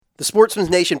The Sportsman's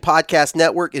Nation Podcast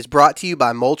Network is brought to you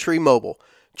by Moultrie Mobile.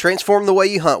 Transform the way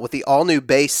you hunt with the all-new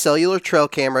base cellular trail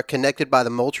camera connected by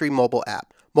the Moultrie Mobile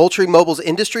app. Moultrie Mobile's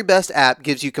industry-best app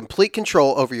gives you complete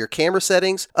control over your camera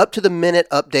settings, up-to-the-minute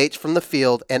updates from the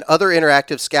field, and other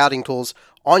interactive scouting tools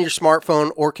on your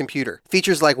smartphone or computer.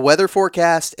 Features like weather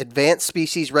forecast, advanced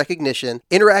species recognition,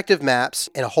 interactive maps,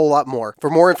 and a whole lot more.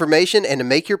 For more information and to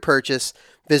make your purchase,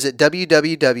 visit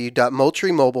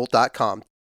www.moultriemobile.com.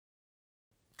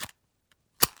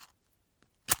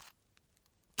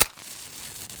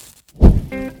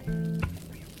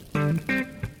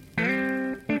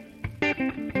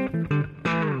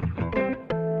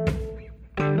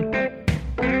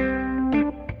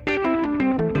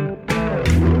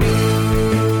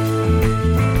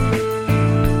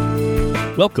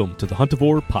 Welcome to the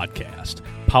Huntivore Podcast,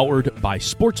 powered by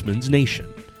Sportsman's Nation,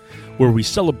 where we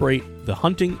celebrate the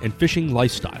hunting and fishing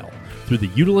lifestyle through the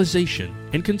utilization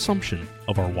and consumption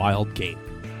of our wild game.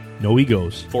 No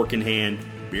egos. Fork in hand,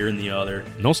 beer in the other.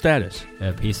 No status.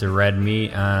 A piece of red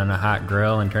meat on a hot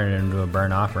grill and turn it into a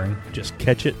burnt offering. Just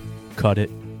catch it, cut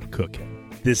it, cook it.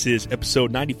 This is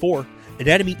episode 94,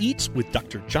 Anatomy Eats with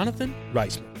Dr. Jonathan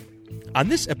Reisman. On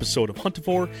this episode of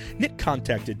Huntivore, Nick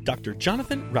contacted Dr.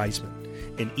 Jonathan Reisman,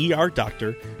 an ER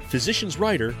doctor, physician's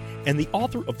writer, and the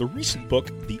author of the recent book,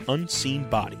 The Unseen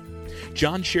Body.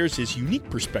 John shares his unique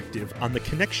perspective on the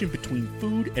connection between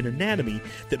food and anatomy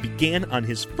that began on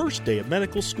his first day of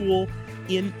medical school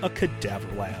in a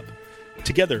cadaver lab.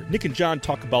 Together, Nick and John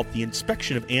talk about the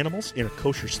inspection of animals in a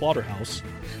kosher slaughterhouse,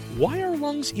 why are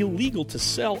lungs illegal to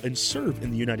sell and serve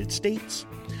in the United States,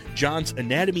 John's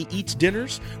Anatomy Eats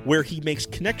dinners, where he makes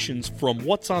connections from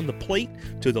what's on the plate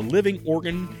to the living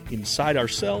organ inside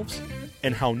ourselves,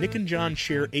 and how Nick and John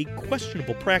share a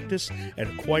questionable practice at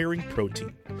acquiring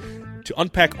protein. To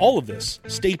unpack all of this,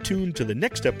 stay tuned to the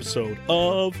next episode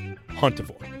of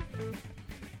Huntivore.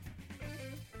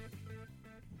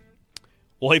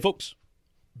 Well, hey folks,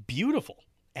 beautiful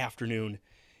afternoon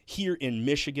here in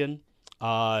Michigan.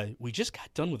 We just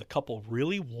got done with a couple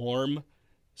really warm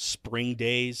spring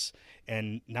days,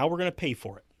 and now we're going to pay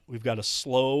for it. We've got a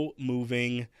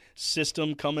slow-moving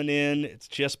system coming in. It's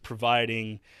just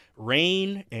providing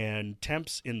rain and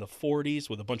temps in the 40s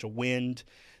with a bunch of wind.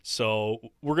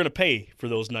 So we're going to pay for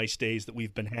those nice days that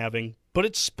we've been having. But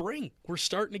it's spring. We're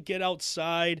starting to get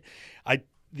outside.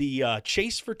 The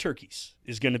chase for turkeys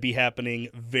is going to be happening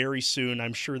very soon.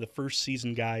 I'm sure the first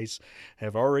season guys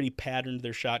have already patterned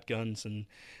their shotguns and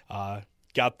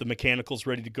got the mechanicals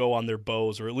ready to go on their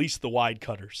bows, or at least the wide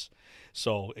cutters.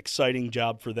 So exciting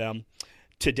job for them.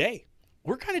 Today,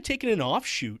 we're kind of taking an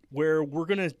offshoot where we're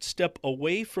going to step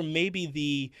away from maybe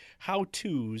the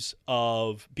how-tos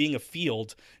of being a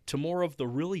field to more of the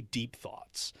really deep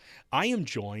thoughts. I am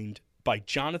joined by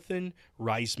Jonathan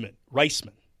Reisman.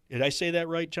 Did I say that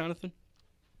right, Jonathan?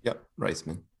 Yep,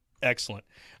 Reisman. Excellent.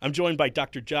 I'm joined by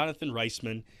Dr. Jonathan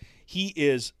Reisman. He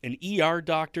is an ER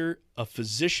doctor, a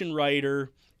physician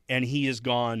writer, and he has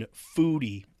gone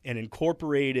foodie and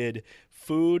incorporated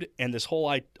food and this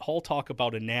whole talk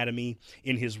about anatomy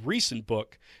in his recent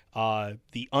book,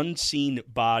 The Unseen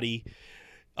Body.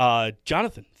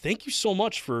 Jonathan, thank you so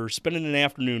much for spending an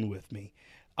afternoon with me.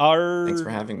 Thanks for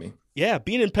having me. Yeah,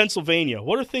 being in Pennsylvania,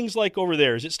 what are things like over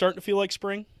there? Is it starting to feel like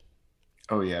spring?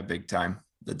 Oh, yeah, big time.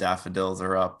 The daffodils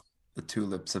are up. The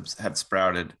tulips have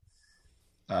sprouted.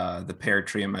 The pear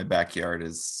tree in my backyard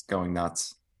is going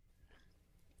nuts,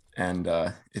 and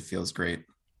it feels great.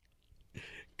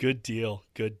 Good deal.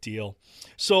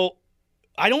 So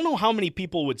I don't know how many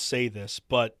people would say this,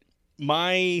 but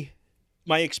my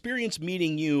experience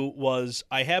meeting you was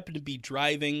I happened to be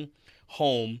driving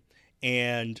home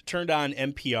and turned on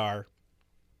NPR,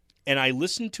 and I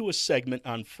listened to a segment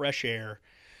on Fresh Air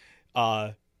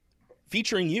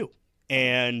featuring you,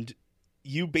 and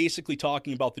you basically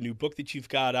talking about the new book that you've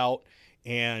got out.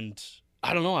 And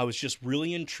I don't know, I was just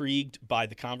really intrigued by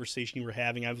the conversation you were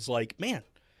having. I was like, man,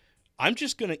 I'm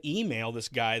just going to email this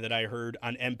guy that I heard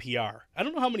on NPR. I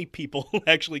don't know how many people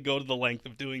actually go to the length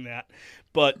of doing that,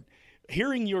 but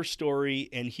hearing your story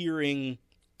and hearing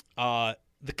the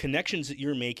connections that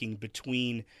you're making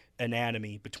between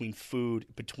anatomy, between food,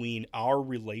 between our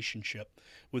relationship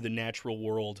with the natural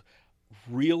world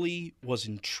really was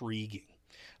intriguing.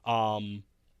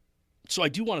 So I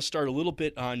do want to start a little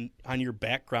bit on your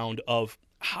background of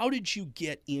how did you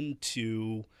get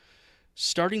into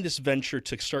starting this venture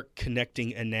to start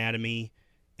connecting anatomy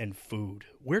and food?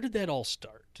 Where did that all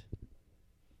start?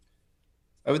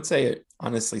 I would say it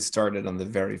honestly started on the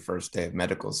very first day of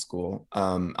medical school.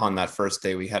 On that first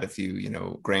day, we had a few,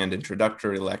 grand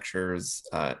introductory lectures,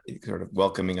 sort of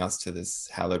welcoming us to this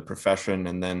hallowed profession.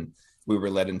 And then we were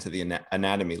led into the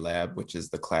anatomy lab, which is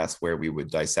the class where we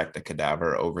would dissect a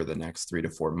cadaver over the next 3 to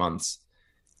 4 months.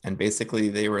 And basically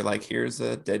they were like, here's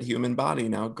a dead human body.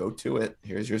 Now go to it.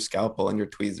 Here's your scalpel and your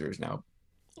tweezers. Now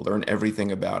learn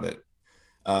everything about it.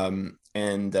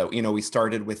 We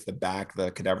started with the back.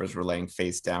 The cadavers were laying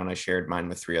face down. I shared mine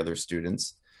with 3 other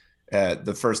students.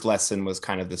 The first lesson was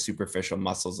kind of the superficial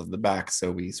muscles of the back.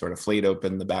 So we sort of flayed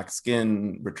open the back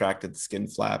skin, retracted the skin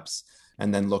flaps,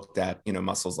 and then looked at,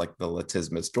 muscles like the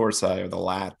latissimus dorsi or the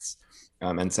lats,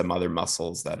 and some other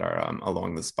muscles that are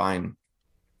along the spine.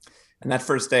 And that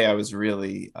first day I was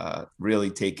really,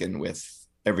 really taken with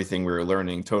everything we were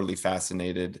learning, totally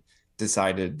fascinated,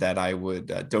 decided that I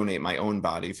would donate my own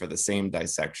body for the same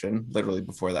dissection. Literally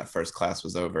before that first class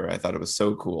was over, I thought it was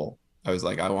so cool. I was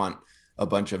like, I want a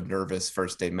bunch of nervous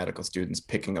first day medical students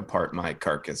picking apart my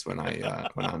carcass when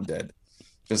I'm dead,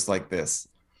 just like this.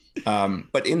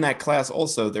 But in that class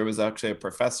also, there was actually a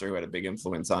professor who had a big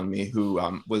influence on me, who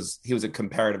was a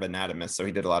comparative anatomist. So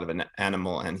he did a lot of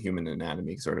animal and human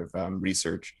anatomy sort of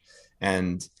research.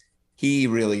 And he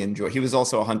really enjoyed, he was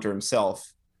also a hunter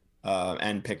himself,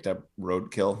 and picked up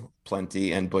roadkill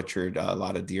plenty and butchered a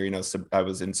lot of deer. I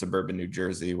was in suburban New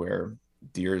Jersey where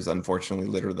deers unfortunately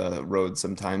litter the road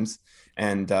sometimes.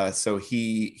 And so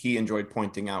he enjoyed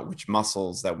pointing out which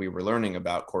muscles that we were learning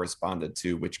about corresponded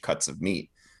to which cuts of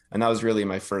meat. And that was really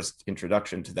my first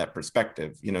introduction to that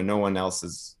perspective. No one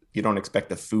else you don't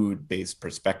expect a food-based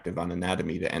perspective on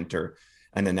anatomy to enter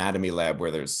an anatomy lab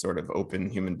where there's sort of open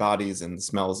human bodies and the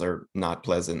smells are not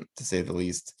pleasant, to say the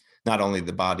least. Not only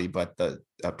the body, but the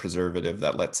preservative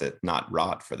that lets it not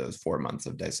rot for those 4 months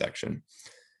of dissection.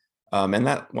 And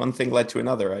that one thing led to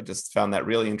another. I just found that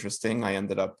really interesting. I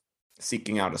ended up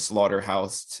seeking out a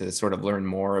slaughterhouse to sort of learn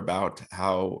more about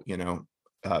how,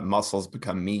 muscles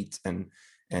become meat and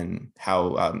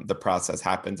how the process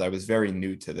happens. I was very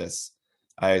new to this.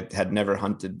 I had never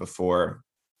hunted before.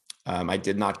 I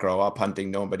did not grow up hunting.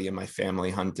 Nobody in my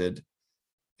family hunted.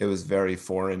 It was very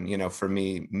foreign. For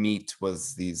me, meat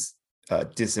was these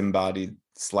disembodied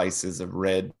slices of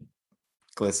red,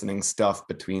 glistening stuff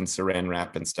between saran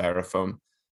wrap and styrofoam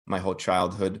my whole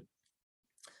childhood.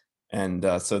 And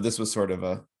so this was sort of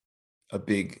a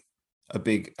big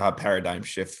paradigm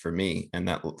shift for me. And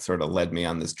that sort of led me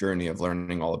on this journey of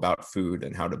learning all about food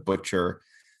and how to butcher,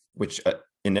 which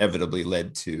inevitably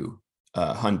led to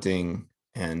hunting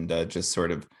and just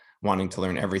sort of wanting to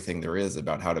learn everything there is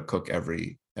about how to cook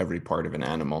every part of an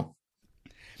animal.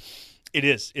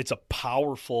 It's a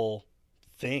powerful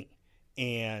thing.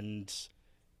 And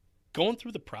going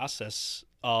through the process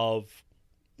of,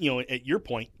 at your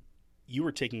point, you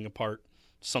were taking apart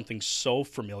something so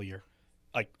familiar,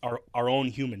 like our own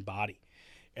human body.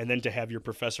 And then to have your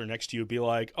professor next to you be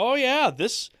like, oh yeah,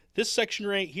 this section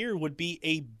right here would be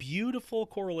a beautiful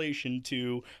correlation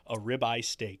to a ribeye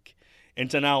steak. And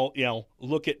to now,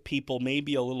 look at people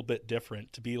maybe a little bit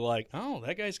different, to be like, oh,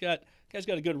 that guy's got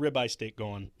a good ribeye steak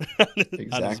going.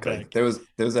 Exactly. There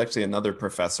was actually another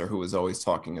professor who was always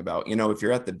talking about, if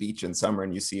you're at the beach in summer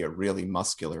and you see a really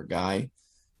muscular guy,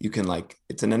 you can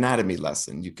it's an anatomy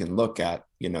lesson. You can look at,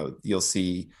 you'll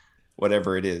see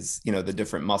whatever it is, the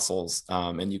different muscles,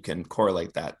 and you can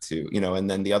correlate that to, and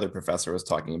then the other professor was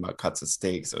talking about cuts of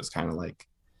steak. So it's kind of like,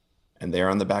 and there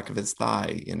on the back of his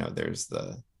thigh, there's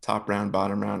the top round,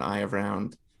 bottom round, eye of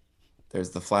round.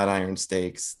 There's the flat iron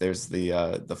steaks. There's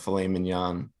the filet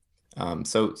mignon.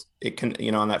 So it can,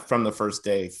 on that, from the first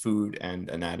day, food and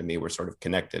anatomy were sort of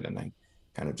connected, and I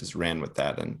kind of just ran with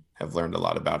that and have learned a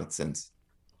lot about it since.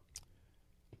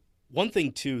 One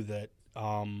thing too that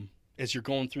as you're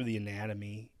going through the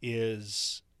anatomy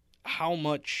is how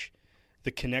much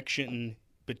the connection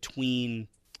between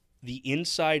the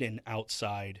inside and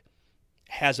outside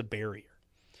has a barrier.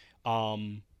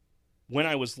 When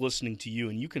I was listening to you,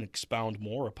 and you can expound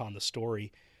more upon the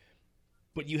story,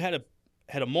 but you had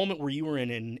a moment where you were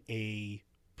in a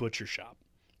butcher shop,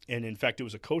 and in fact it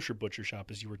was a kosher butcher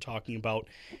shop, as you were talking about,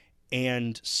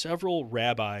 and several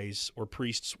rabbis or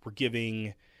priests were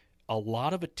giving a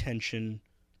lot of attention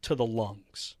to the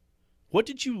lungs. What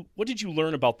did you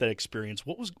learn about that experience?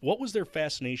 What was their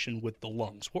fascination with the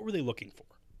lungs? What were they looking for?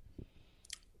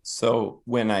 So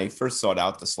when I first sought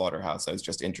out the slaughterhouse, I was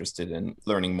just interested in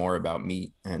learning more about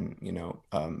meat and,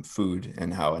 food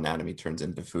and how anatomy turns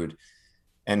into food.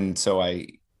 And so I,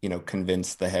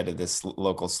 convinced the head of this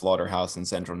local slaughterhouse in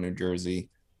central New Jersey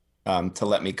to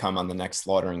let me come on the next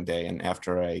slaughtering day. And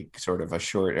after I sort of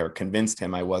assured or convinced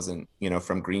him I wasn't,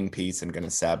 from Greenpeace and going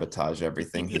to sabotage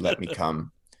everything, he let me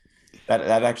come.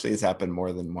 That actually has happened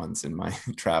more than once in my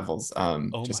travels,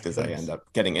 just because I end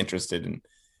up getting interested in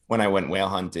when I went whale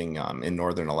hunting in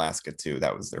northern Alaska too,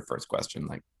 that was their first question,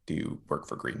 like, do you work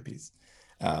for Greenpeace?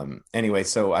 Anyway,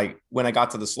 so when I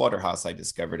got to the slaughterhouse, I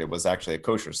discovered it was actually a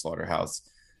kosher slaughterhouse.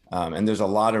 And there's a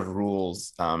lot of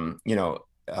rules,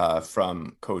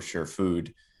 from kosher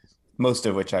food, most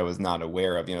of which I was not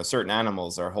aware of. Certain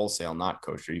animals are wholesale not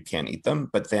kosher. You can't eat them.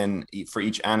 But then for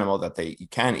each animal that you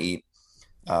can eat,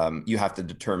 you have to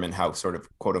determine how sort of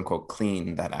quote unquote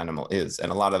clean that animal is.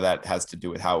 And a lot of that has to do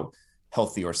with how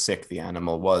healthy or sick the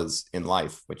animal was in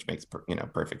life, which makes,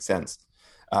 perfect sense.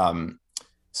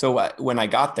 So when I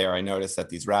got there, I noticed that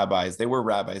these rabbis, they were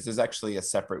rabbis. There's actually a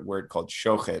separate word called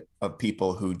shochet of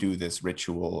people who do this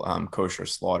ritual kosher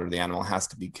slaughter. The animal has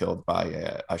to be killed by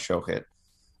a shochet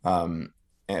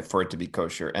for it to be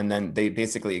kosher. And then they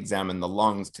basically examine the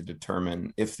lungs to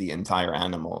determine if the entire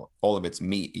animal, all of its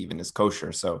meat even, is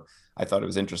kosher. So I thought it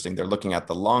was interesting. They're looking at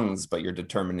the lungs, but you're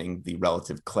determining the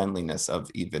relative cleanliness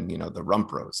of even, the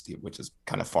rump roast, which is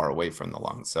kind of far away from the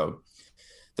lungs. So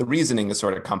the reasoning is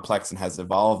sort of complex and has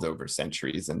evolved over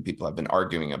centuries, and people have been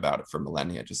arguing about it for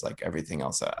millennia, just like everything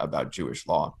else about Jewish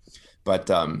law.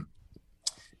 But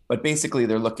basically,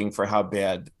 they're looking for how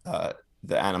bad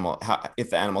if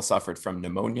the animal suffered from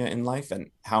pneumonia in life, and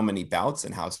how many bouts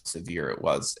and how severe it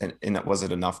was, and was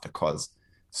it enough to cause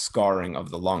scarring of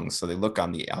the lungs. So they look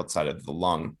on the outside of the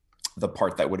lung, the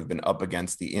part that would have been up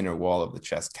against the inner wall of the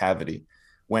chest cavity.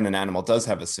 When an animal does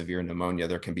have a severe pneumonia,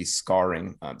 there can be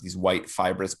scarring, these white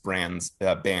fibrous bands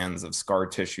of scar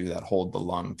tissue that hold the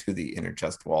lung to the inner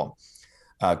chest wall,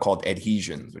 called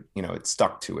adhesions. It's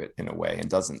stuck to it in a way and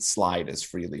doesn't slide as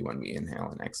freely when we inhale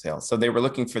and exhale. So they were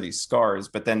looking for these scars,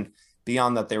 but then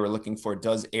beyond that, they were looking for,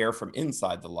 does air from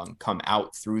inside the lung come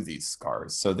out through these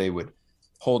scars? So they would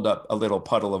hold up a little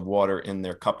puddle of water in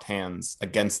their cupped hands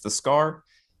against the scar,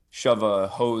 shove a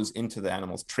hose into the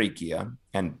animal's trachea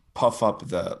and puff up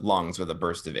the lungs with a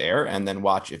burst of air, and then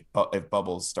watch if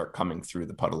bubbles start coming through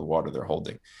the puddle of water they're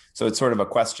holding. So it's sort of a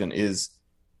question, is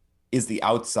the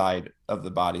outside of the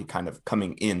body kind of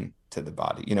coming in to the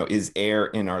body? Is air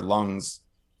in our lungs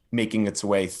making its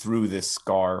way through this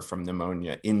scar from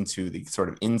pneumonia into the sort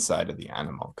of inside of the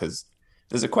animal? Because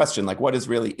there's a question, like, what is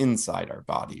really inside our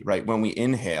body, right? When we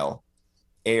inhale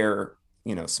air,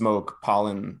 smoke,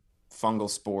 pollen, fungal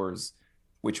spores,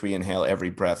 which we inhale every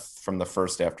breath from the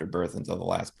first after birth until the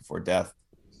last before death,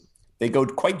 they go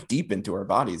quite deep into our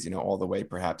bodies, all the way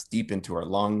perhaps deep into our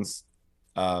lungs,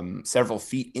 several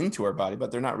feet into our body,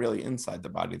 but they're not really inside the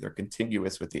body. They're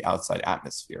contiguous with the outside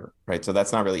atmosphere, right? So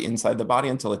that's not really inside the body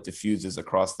until it diffuses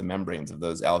across the membranes of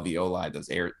those alveoli, those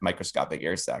microscopic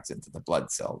air sacs, into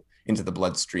the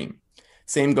bloodstream.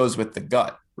 Same goes with the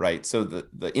gut, right? So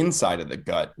the inside of the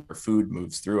gut, where food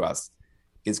moves through us,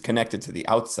 is connected to the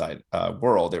outside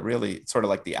world. It really, sort of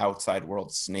like the outside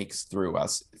world snakes through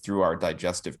us, through our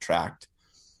digestive tract.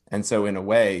 And so in a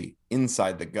way,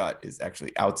 inside the gut is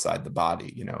actually outside the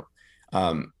body,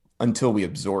 until we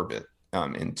absorb it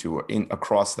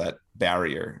across that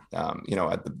barrier,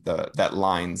 at that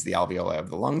lines the alveoli of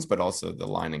the lungs, but also the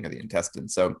lining of the intestine.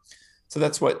 So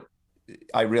that's what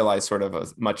I realize, sort of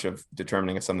as much of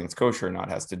determining if something's kosher or not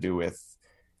has to do with,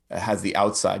 has the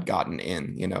outside gotten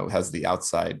in, has the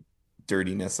outside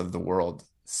dirtiness of the world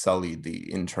sullied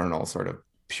the internal sort of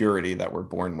purity that we're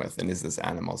born with, and is this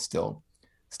animal still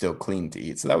clean to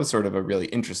eat? So that was sort of a really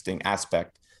interesting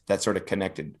aspect that sort of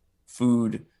connected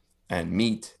food and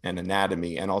meat and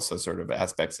anatomy, and also sort of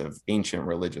aspects of ancient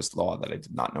religious law that I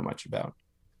did not know much about.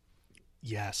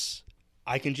 Yes.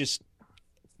 I can just,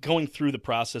 going through the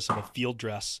process of a field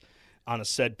dress on a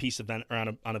said piece of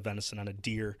or on a venison, on a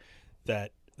deer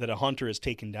that a hunter has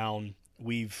taken down,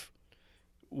 we've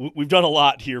done a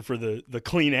lot here for the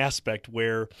clean aspect,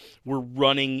 where we're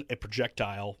running a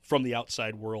projectile from the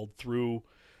outside world through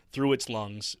its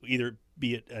lungs, either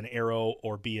be it an arrow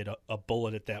or be it a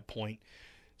bullet at that point.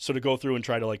 So to go through and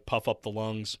try to like puff up the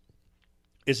lungs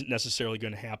isn't necessarily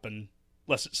going to happen,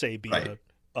 unless it say be right.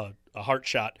 a heart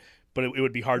shot, but it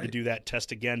would be hard right. to do that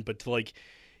test again. But to, like,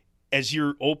 as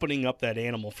you're opening up that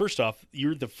animal, first off,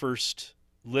 you're the first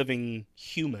living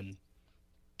human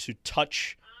to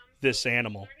touch this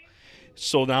animal.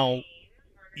 So now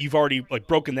you've already like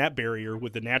broken that barrier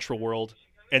with the natural world,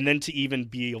 and then to even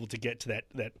be able to get to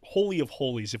that holy of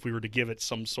holies, if we were to give it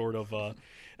some sort of an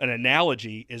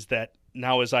analogy, is that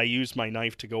now as I use my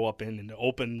knife to go up in and to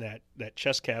open that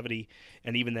chest cavity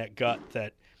and even that gut,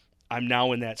 that I'm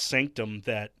now in that sanctum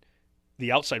that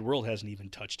the outside world hasn't even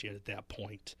touched yet at that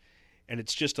point. And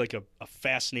it's just like a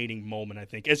fascinating moment, I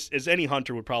think. As any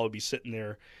hunter would probably be sitting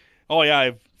there, oh yeah,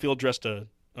 I've field dressed a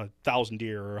 1,000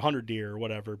 deer or 100 deer or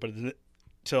whatever, but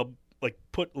to like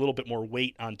put a little bit more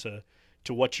weight onto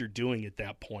to what you're doing at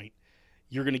that point,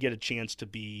 you're going to get a chance to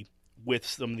be with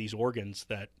some of these organs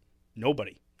that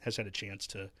nobody has had a chance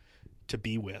to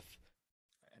be with.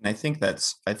 And I think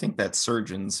that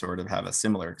surgeons sort of have a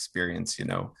similar experience,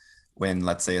 when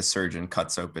let's say a surgeon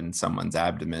cuts open someone's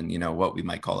abdomen, what we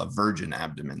might call a virgin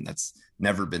abdomen that's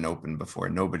never been opened before.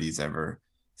 Nobody's ever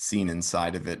seen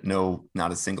inside of it. No,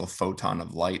 not a single photon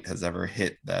of light has ever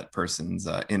hit that person's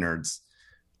innards.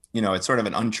 It's sort of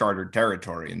an uncharted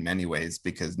territory in many ways,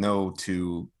 because no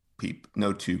two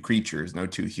creatures, no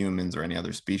two humans or any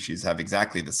other species have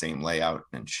exactly the same layout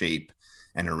and shape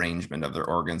and arrangement of their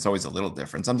organs. Always a little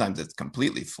different. Sometimes it's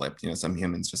completely flipped. Some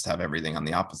humans just have everything on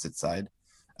the opposite side,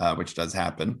 which does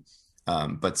happen.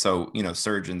 But so,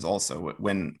 surgeons also,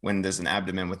 when there's an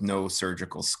abdomen with no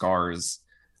surgical scars,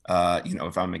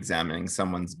 if I'm examining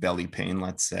someone's belly pain,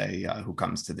 let's say, who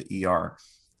comes to the ER,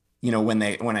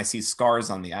 when I see scars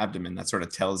on the abdomen, that sort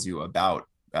of tells you about,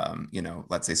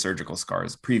 let's say surgical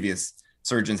scars. Previous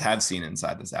surgeons have seen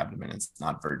inside this abdomen. It's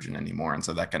not virgin anymore. And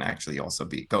so that can actually also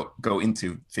go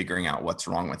into figuring out what's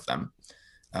wrong with them.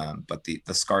 But the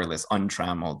scarless,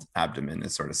 untrammeled abdomen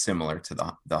is sort of similar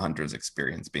to the hunter's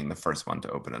experience, being the first one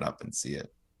to open it up and see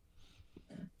it.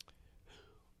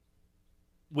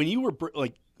 When you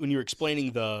were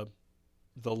explaining the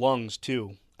lungs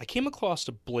too, I came across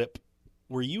a blip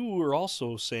where you were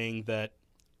also saying that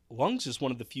lungs is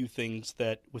one of the few things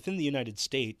that within the United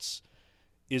States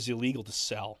is illegal to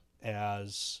sell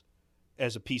as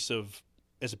a piece of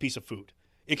food.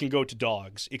 It can go to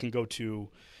dogs, it can go to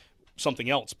something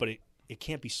else, but it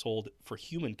can't be sold for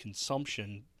human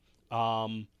consumption.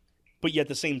 But yet at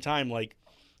the same time, like,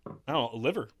 I don't know, a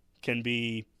liver can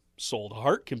be sold, a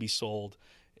heart can be sold.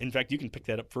 In fact, you can pick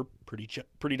that up for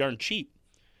pretty darn cheap.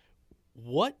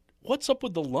 What's up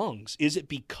with the lungs? Is it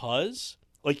because,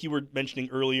 like you were mentioning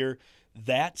earlier,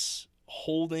 that's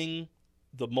holding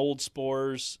the mold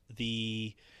spores,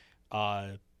 the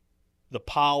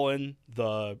pollen,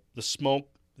 the smoke,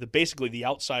 basically the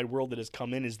outside world that has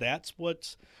come in? Is that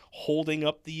what's holding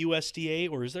up the USDA,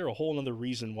 or is there a whole other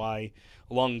reason why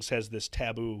lungs has this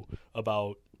taboo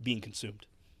about being consumed?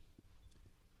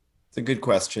 It's a good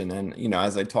question. And,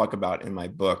 as I talk about in my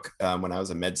book, when I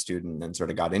was a med student and sort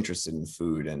of got interested in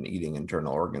food and eating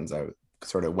internal organs, I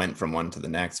sort of went from one to the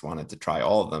next, wanted to try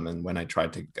all of them. And when I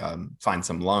tried to find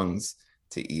some lungs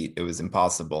to eat, it was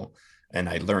impossible. And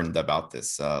I learned about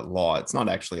this law. It's not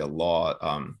actually a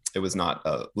law. It was not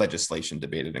a legislation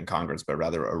debated in Congress, but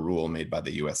rather a rule made by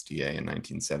the USDA in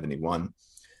 1971.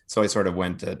 So I sort of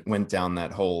went down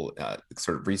that whole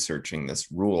sort of researching this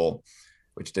rule,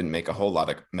 which didn't make a whole lot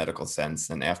of medical sense.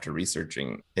 And after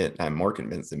researching it, I'm more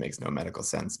convinced it makes no medical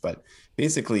sense. But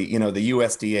basically, the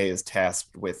USDA is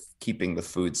tasked with keeping the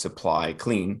food supply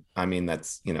clean. I mean,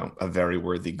 that's, a very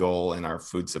worthy goal, and our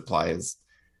food supply is,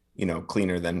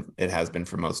 cleaner than it has been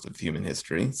for most of human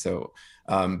history. So,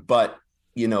 but,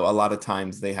 a lot of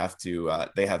times they have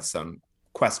some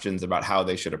questions about how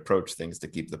they should approach things to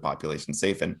keep the population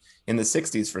safe. And in the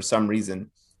 60s, for some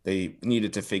reason, they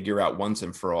needed to figure out once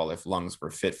and for all if lungs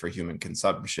were fit for human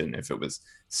consumption, if it was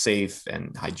safe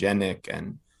and hygienic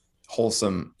and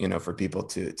wholesome, for people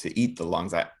to eat the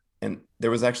lungs. And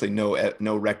there was actually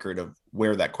no record of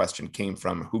where that question came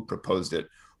from, who proposed it,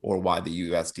 or why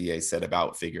the USDA set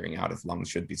about figuring out if lungs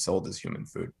should be sold as human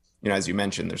food. As you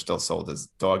mentioned, they're still sold as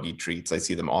doggy treats. I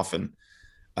see them often.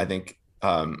 I think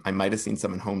I might have seen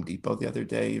some in Home Depot the other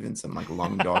day, even some like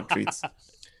lung dog treats.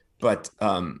 But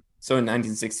so in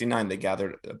 1969, they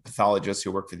gathered pathologists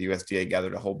who worked for the USDA,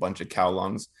 gathered a whole bunch of cow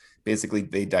lungs. Basically,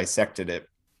 they dissected it,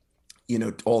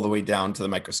 all the way down to the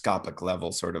microscopic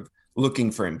level, sort of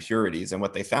looking for impurities. And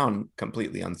what they found,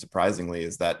 completely unsurprisingly,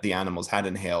 is that the animals had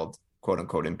inhaled quote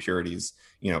unquote impurities,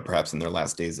 perhaps in their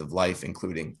last days of life,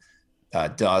 including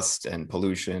dust and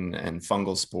pollution and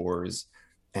fungal spores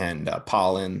and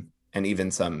pollen, and even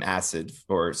some acid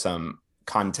or some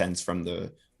contents from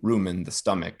the rumen, the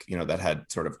stomach, that had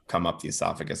sort of come up the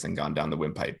esophagus and gone down the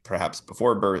windpipe, perhaps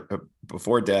before birth,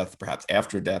 before death, perhaps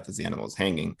after death as the animal is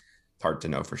hanging. It's hard to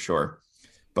know for sure.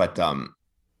 But,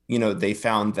 they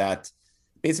found that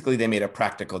basically they made a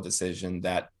practical decision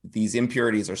that these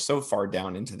impurities are so far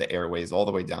down into the airways, all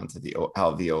the way down to the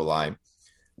alveoli.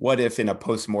 What if in a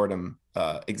postmortem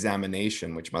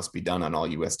examination, which must be done on all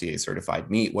USDA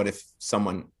certified meat, what if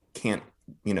someone can't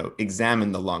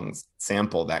examine the lungs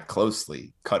sample that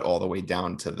closely, cut all the way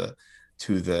down to the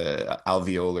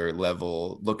alveolar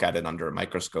level, look at it under a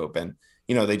microscope, and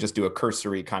they just do a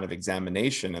cursory kind of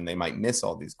examination and they might miss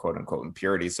all these quote unquote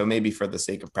impurities. So maybe for the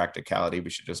sake of practicality, we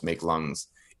should just make lungs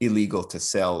illegal to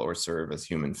sell or serve as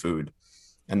human food.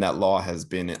 And that law has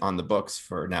been on the books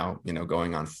for now,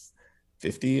 going on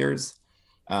 50 years.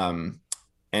 And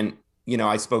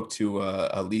I spoke to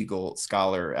a legal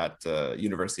scholar at the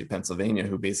University of Pennsylvania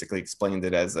who basically explained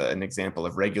it as an example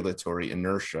of regulatory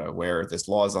inertia, where this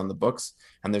law is on the books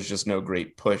and there's just no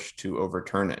great push to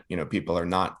overturn it. People are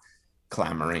not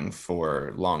clamoring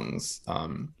for lungs,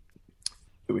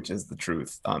 which is the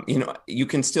truth. You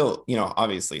can still,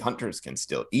 obviously hunters can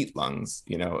still eat lungs.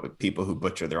 People who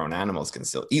butcher their own animals can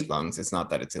still eat lungs. It's not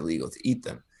that it's illegal to eat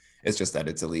them. It's just that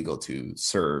it's illegal to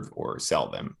serve or sell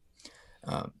them.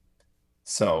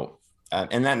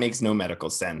 And that makes no medical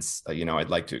sense. I'd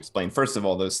like to explain, first of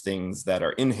all, those things that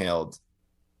are inhaled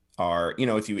are,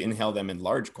 if you inhale them in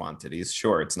large quantities,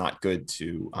 sure, it's not good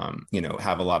to,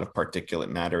 have a lot of particulate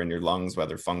matter in your lungs,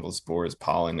 whether fungal spores,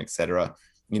 pollen, etc.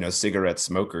 Cigarette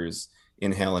smokers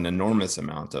inhale an enormous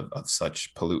amount of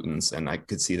such pollutants. And I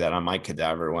could see that on my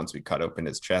cadaver once we cut open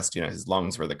his chest. His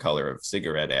lungs were the color of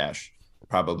cigarette ash,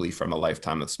 probably from a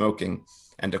lifetime of smoking.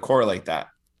 And to correlate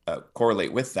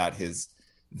with that,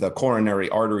 the coronary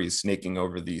arteries snaking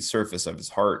over the surface of his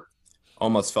heart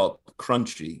almost felt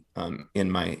crunchy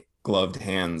in my gloved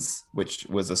hands, which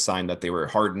was a sign that they were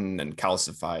hardened and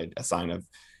calcified, a sign of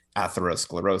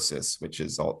atherosclerosis, which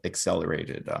is all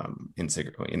accelerated in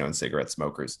cigarette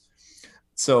smokers.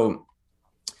 So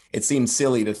it seems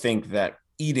silly to think that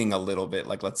eating a little bit,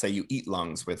 like let's say you eat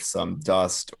lungs with some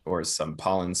dust or some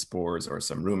pollen spores or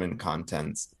some rumen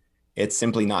contents, it's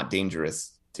simply not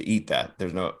dangerous to eat that.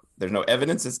 There's no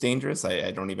evidence it's dangerous.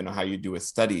 I don't even know how you do a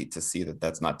study to see that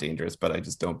that's not dangerous, but I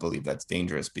just don't believe that's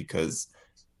dangerous because,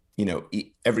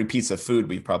 every piece of food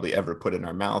we've probably ever put in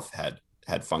our mouth had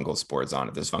fungal spores on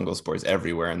it. There's fungal spores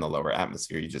everywhere in the lower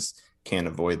atmosphere. You just can't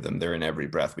avoid them. They're in every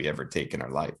breath we ever take in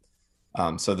our life.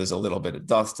 So there's a little bit of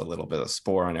dust, a little bit of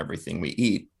spore on everything we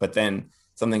eat. But then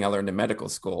something I learned in medical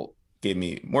school gave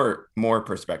me more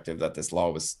perspective that this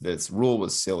rule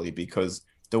was silly, because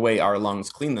the way our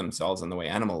lungs clean themselves and the way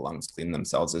animal lungs clean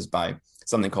themselves is by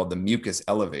something called the mucus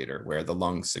elevator, where the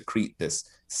lungs secrete this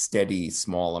steady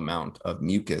small amount of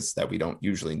mucus that we don't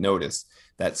usually notice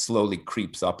that slowly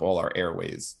creeps up all our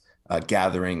airways,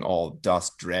 gathering all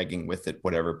dust, dragging with it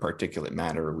whatever particulate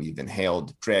matter we've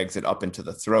inhaled, drags it up into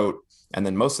the throat. And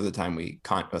then most of the time we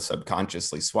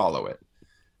subconsciously swallow it.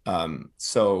 In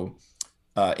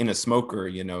a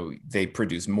smoker, they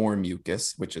produce more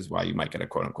mucus, which is why you might get a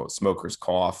quote unquote smoker's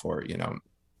cough, or,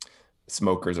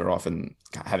 smokers are often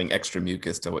having extra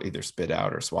mucus to either spit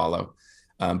out or swallow.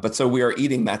 But so we are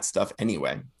eating that stuff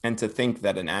anyway. And to think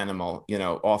that an animal,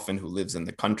 often who lives in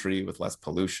the country with less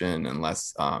pollution and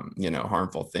less,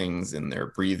 harmful things in their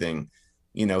breathing,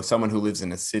 someone who lives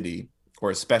in a city,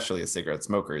 or especially a cigarette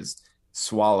smoker, is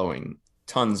swallowing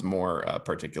tons more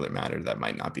particulate matter that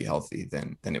might not be healthy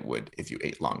than it would if you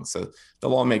ate lungs. So the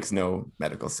law makes no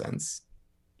medical sense.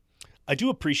 I do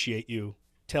appreciate you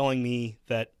telling me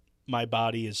that my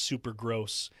body is super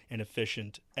gross and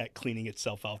efficient at cleaning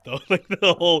itself out, though. Like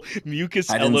the whole mucus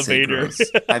elevator.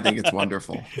 I think it's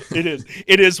wonderful.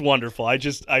 It is wonderful. I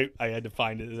had to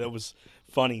find it. That was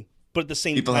funny. But at the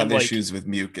same People time, have issues with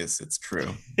mucus. It's true.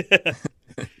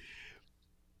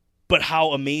 But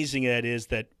how amazing that is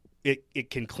that it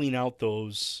can clean out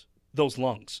those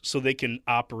lungs so they can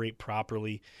operate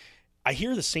properly. I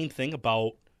hear the same thing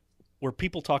about where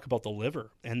people talk about the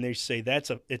liver, and they say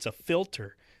it's a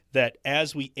filter that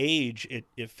as we age,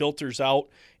 it filters out,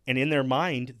 and in their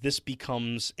mind, this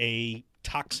becomes a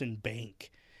toxin bank.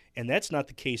 And that's not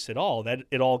the case at all. That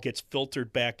it all gets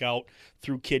filtered back out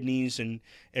through kidneys and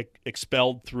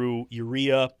expelled through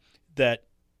urea. That,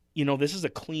 this is a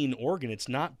clean organ. It's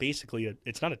not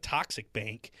it's not a toxic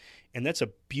bank. And that's a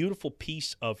beautiful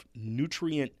piece of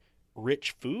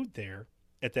nutrient-rich food there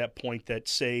at that point that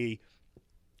say,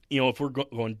 if we're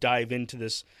going to dive into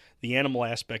the animal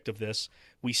aspect of this,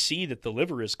 we see that the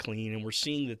liver is clean and we're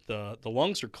seeing that the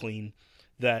lungs are clean,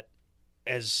 that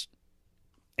as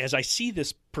I see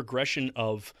this progression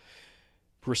of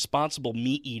responsible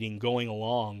meat eating going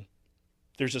along,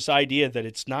 there's this idea that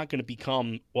it's not going to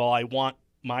become, well, I want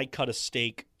my cut of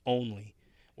steak only,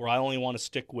 or I only want to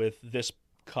stick with this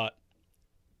cut,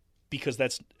 because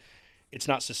it's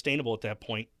not sustainable at that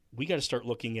point. We got to start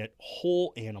looking at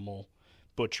whole animal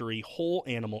butchery, whole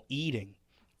animal eating,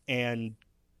 and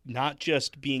not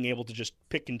just being able to just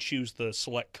pick and choose the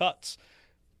select cuts,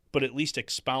 but at least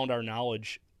expound our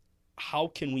knowledge. How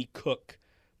can we cook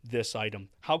this item?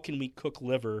 How can we cook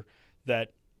liver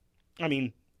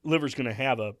liver's going to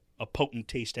have a potent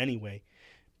taste anyway,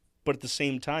 but at the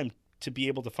same time, to be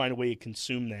able to find a way to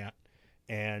consume that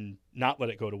and not let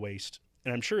it go to waste.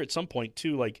 And I'm sure at some point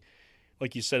too, like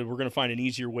you said, we're going to find an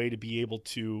easier way to be able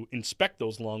to inspect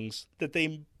those lungs, that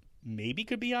they maybe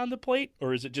could be on the plate?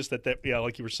 Or is it just that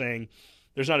like you were saying,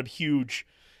 there's not a huge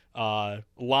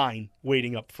line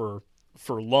waiting up for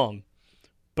lung?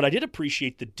 But I did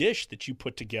appreciate the dish that you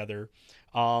put together.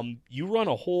 You run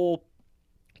a whole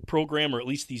program, or at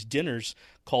least these dinners,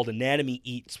 called Anatomy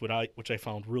Eats, which I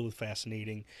found really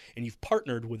fascinating. And you've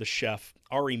partnered with a chef,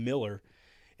 Ari Miller.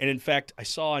 And in fact, I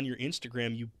saw on your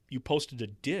Instagram you posted a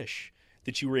dish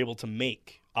that you were able to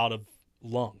make out of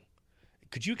lung.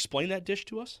 Could you explain that dish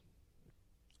to us?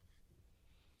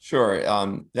 Sure.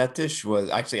 That dish was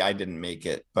actually, I didn't make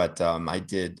it, but I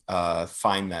did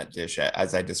find that dish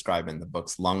as I describe in the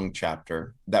book's lung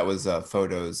chapter. That was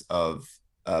photos of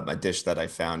a dish that I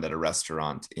found at a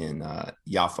restaurant in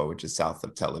Jaffa, which is south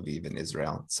of Tel Aviv in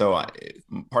Israel. So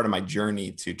part of my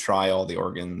journey to try all the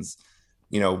organs,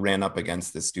 ran up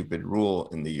against this stupid rule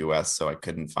in the US. So I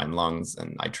couldn't find lungs,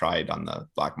 and I tried on the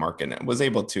black market and was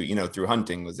able to, through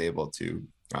hunting, was able to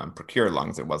procure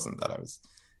lungs. It wasn't that I was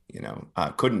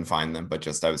couldn't find them, but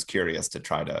just I was curious to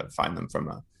try to find them from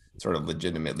a sort of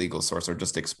legitimate legal source, or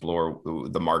just explore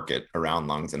the market around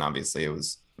lungs. And obviously it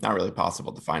was not really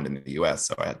possible to find in the US,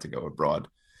 so I had to go abroad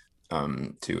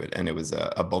to it. And it was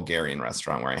a Bulgarian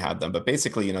restaurant where I had them. But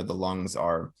basically, the lungs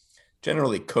are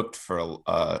generally cooked for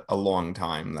a long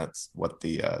time. That's what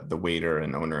the waiter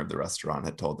and owner of the restaurant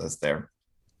had told us there.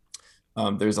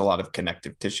 There's a lot of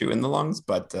connective tissue in the lungs,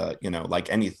 but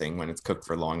like anything, when it's cooked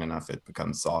for long enough, it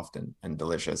becomes soft and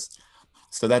delicious.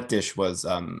 So that dish was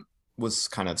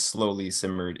kind of slowly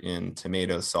simmered in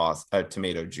tomato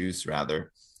juice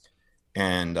rather,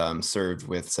 and served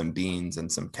with some beans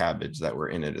and some cabbage that were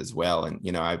in it as well.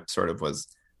 And I sort of was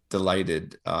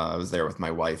delighted. I was there with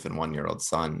my wife and 1-year-old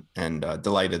son, and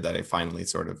delighted that I finally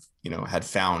sort of had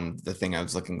found the thing I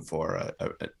was looking for, a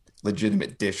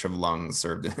legitimate dish of lungs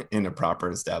served in a proper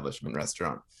establishment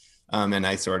restaurant. And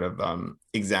I sort of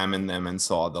examined them and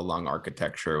saw the lung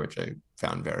architecture, which I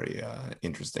found very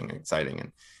interesting and exciting.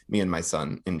 And me and my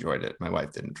son enjoyed it. My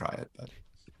wife didn't try it, but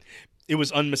it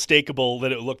was unmistakable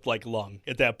that it looked like lung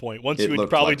at that point. Once it you had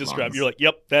probably like described, lungs. You're like,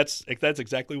 yep, that's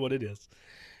exactly what it is.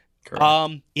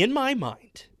 Correct. In my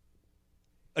mind,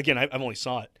 again, I've only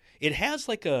saw it. It has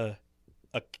like a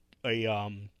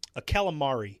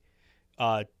calamari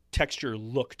texture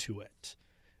look to it.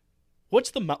 What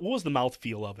was the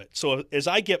mouthfeel of it? So as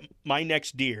I get my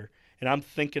next deer, and I'm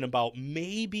thinking about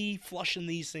maybe flushing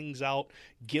these things out,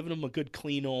 giving them a good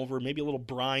clean over, maybe a little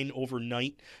brine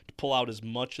overnight to pull out as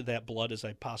much of that blood as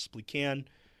I possibly can.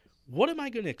 What am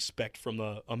I going to expect from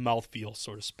a mouthfeel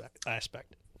sort of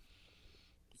aspect?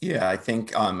 Yeah, I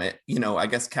think I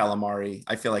guess calamari,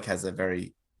 I feel like, has a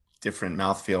very different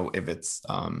mouthfeel if it's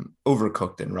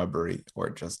overcooked and rubbery,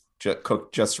 or just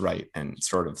cooked just right and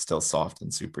sort of still soft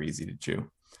and super easy to chew.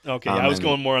 Okay, I was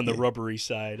going more on the rubbery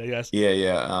side, I guess.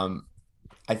 Yeah.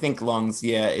 I think lungs,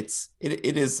 it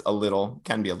is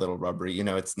can be a little rubbery.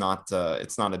 It's not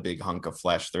a big hunk of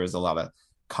flesh. There is a lot of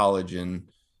collagen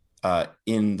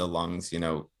in the lungs,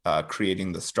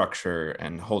 creating the structure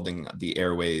and holding the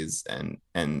airways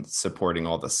and supporting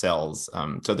all the cells.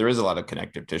 So there is a lot of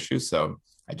connective tissue. So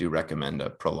I do recommend a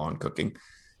prolonged cooking.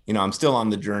 I'm still on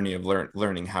the journey of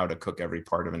learning how to cook every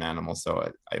part of an animal.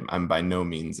 So I'm by no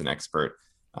means an expert.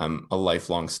 I'm a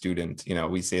lifelong student.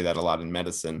 We say that a lot in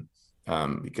medicine,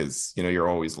 because, you're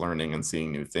always learning and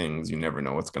seeing new things. You never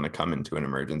know what's going to come into an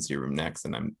emergency room next.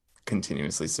 And I'm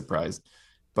continuously surprised.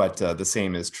 But the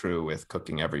same is true with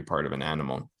cooking every part of an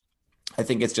animal. I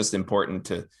think it's just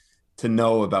important to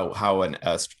know about how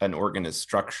an organ is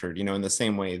structured, in the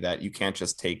same way that you can't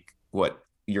just take what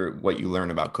you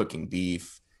learn about cooking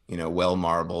beef, well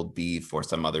marbled beef or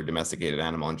some other domesticated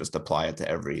animal, and just apply it to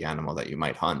every animal that you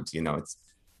might hunt.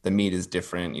 The meat is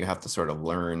different. You have to sort of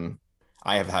learn.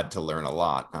 I have had to learn a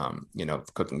lot.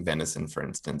 Cooking venison, for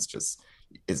instance, just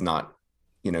is not,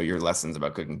 your lessons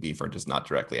about cooking beef are just not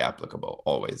directly applicable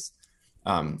always.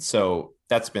 So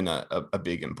that's been a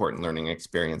big important learning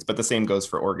experience. But the same goes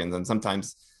for organs. And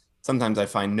sometimes I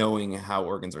find knowing how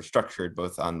organs are structured,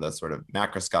 both on the sort of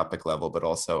macroscopic level, but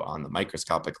also on the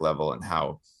microscopic level, and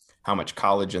how much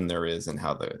collagen there is, and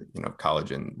how the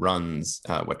collagen runs,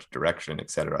 what direction, et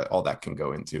cetera, all that can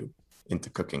go into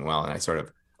cooking well. And I sort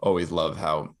of always love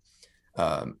how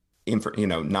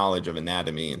knowledge of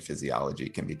anatomy and physiology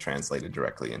can be translated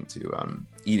directly into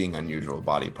eating unusual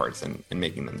body parts and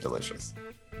making them delicious.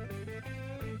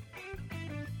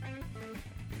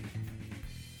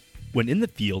 When in the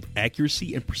field,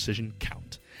 accuracy and precision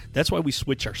count. That's why we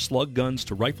switch our slug guns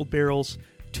to rifle barrels,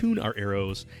 tune our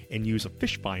arrows, and use a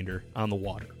fish finder on the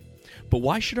water. But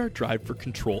why should our drive for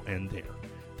control end there?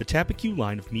 The Tapacu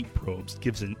line of meat probes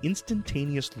gives an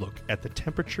instantaneous look at the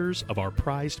temperatures of our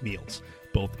prized meals,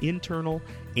 both internal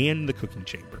and the cooking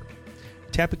chamber.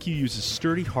 Tapacu uses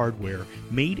sturdy hardware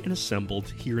made and assembled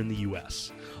here in the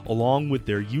U.S., along with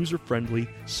their user-friendly,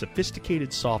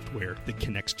 sophisticated software that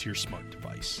connects to your smart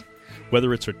device.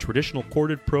 Whether it's a traditional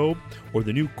corded probe or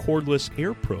the new cordless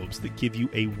air probes that give you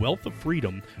a wealth of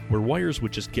freedom where wires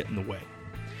would just get in the way.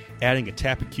 Adding a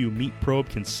Tapacu meat probe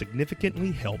can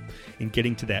significantly help in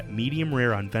getting to that medium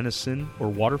rare on venison or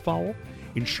waterfowl,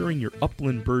 ensuring your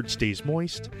upland bird stays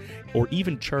moist, or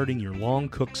even charting your long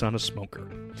cooks on a smoker.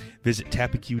 Visit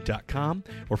tapacu.com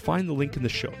or find the link in the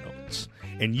show notes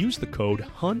and use the code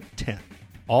HUNT10,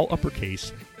 all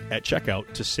uppercase, at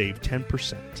checkout to save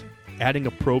 10%. Adding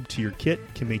a probe to your kit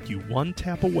can make you one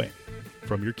tap away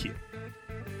from your queue.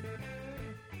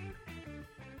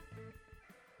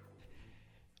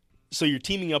 So you're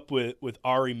teaming up with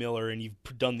Ari Miller, and you've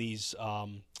done these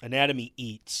anatomy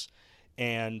eats.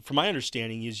 And from my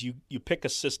understanding is you pick a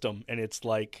system, and it's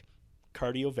like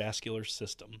cardiovascular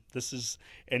system.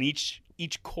 And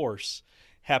each course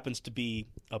happens to be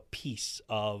a piece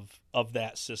of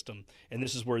that system. And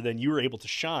this is where then you're able to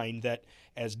shine, that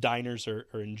as diners are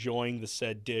enjoying the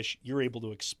said dish, you're able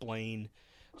to explain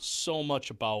so much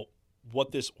about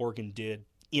what this organ did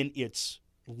in its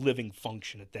living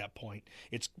function at that point.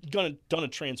 It's done a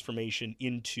transformation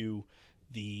into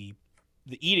the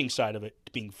eating side of it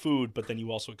being food, but then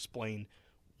you also explain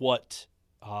what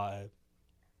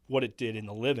it did in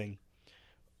the living.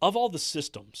 Of all the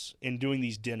systems in doing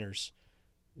these dinners,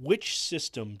 which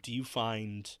system do you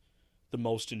find the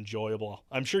most enjoyable?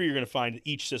 I'm sure you're going to find that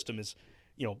each system is,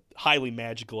 highly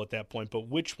magical at that point, but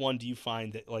which one do you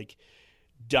find that like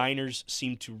diners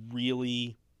seem to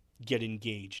really get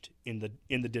engaged in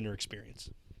the dinner experience?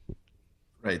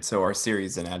 Right. So our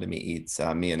series Anatomy Eats,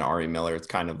 me and Ari Miller, it's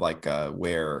kind of like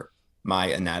where my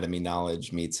anatomy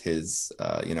knowledge meets his,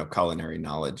 culinary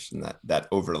knowledge, and that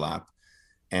overlap.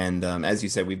 And as you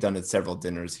said, we've done several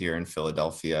dinners here in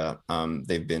Philadelphia.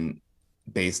 They've been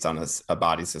based on a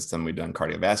body system. We've done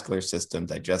cardiovascular system,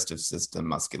 digestive system,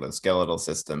 musculoskeletal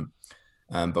system.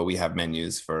 But we have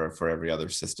menus for every other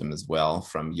system as well,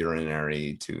 from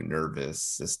urinary to nervous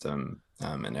system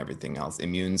and everything else,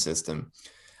 immune system.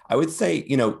 I would say,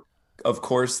 of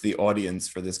course, the audience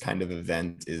for this kind of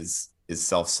event is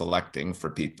self-selecting for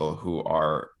people who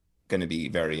are going to be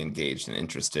very engaged and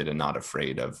interested and not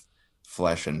afraid of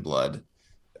flesh and blood,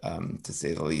 to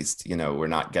say the least. We're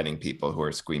not getting people who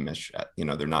are squeamish.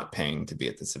 They're not paying to be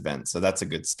at this event. So that's a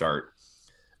good start.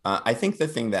 I think the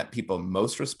thing that people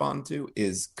most respond to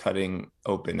is cutting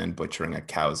open and butchering a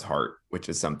cow's heart, which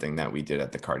is something that we did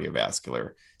at the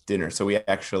cardiovascular dinner. So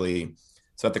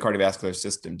at the cardiovascular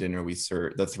system dinner, we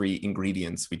served the three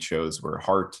ingredients we chose were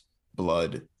heart,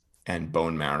 blood, and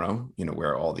bone marrow,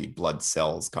 where all the blood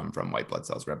cells come from, white blood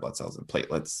cells, red blood cells, and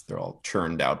platelets. They're all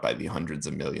churned out by the hundreds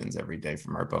of millions every day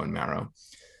from our bone marrow.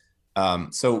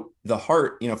 So the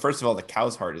heart, first of all, the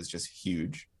cow's heart is just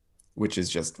huge, which is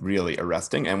just really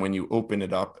arresting. And when you open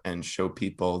it up and show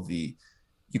people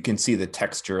you can see the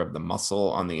texture of the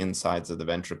muscle on the insides of the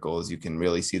ventricles. You can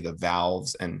really see the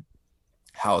valves and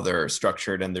how they're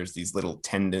structured. And there's these little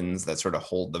tendons that sort of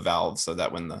hold the valves so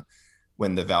that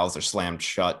when the valves are slammed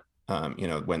shut,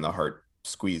 when the heart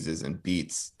squeezes and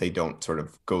beats, they don't sort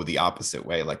of go the opposite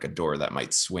way, like a door that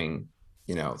might swing,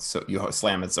 so you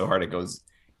slam it so hard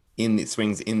it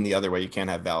swings in the other way. You can't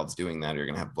have valves doing that, or you're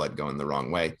going to have blood going the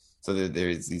wrong way. So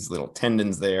there's these little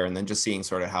tendons there. And then just seeing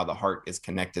sort of how the heart is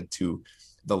connected to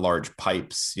the large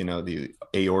pipes, the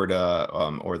aorta,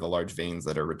 or the large veins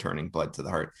that are returning blood to the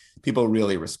heart. People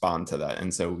really respond to that.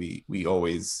 And so we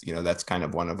always, that's kind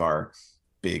of one of our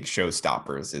big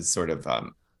showstoppers, is sort of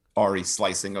Ari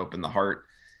slicing open the heart,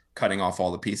 cutting off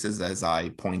all the pieces as I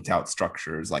point out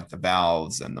structures like the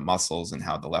valves and the muscles, and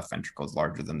how the left ventricle is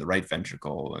larger than the right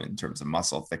ventricle in terms of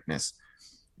muscle thickness,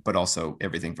 but also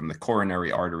everything from the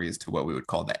coronary arteries to what we would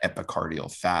call the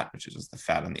epicardial fat, which is just the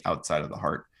fat on the outside of the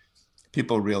heart.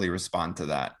 People really respond to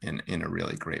that in a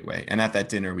really great way. And at that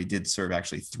dinner, we did serve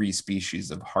actually 3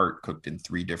 species of heart cooked in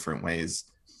 3 different ways.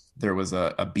 There was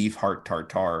a beef heart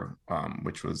tartare,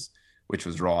 which was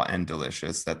raw and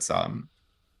delicious. That's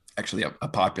actually a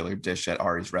popular dish at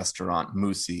Ari's restaurant,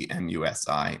 Musi,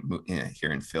 MUSI,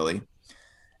 here in Philly.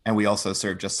 And we also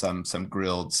served just some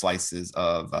grilled slices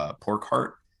of pork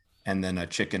heart, and then a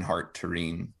chicken heart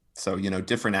terrine. So,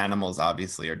 different animals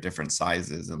obviously are different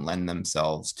sizes and lend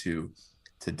themselves to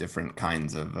different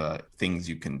kinds of things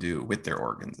you can do with their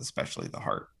organs, especially the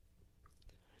heart.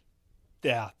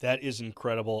 Yeah, that is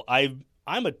incredible. I'm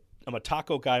a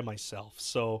taco guy myself,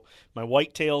 so my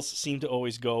whitetails seem to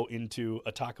always go into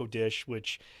a taco dish,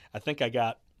 which I think I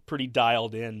got pretty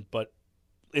dialed in. But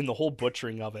in the whole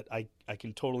butchering of it, I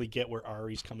can totally get where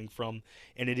Ari's coming from,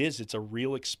 and it's a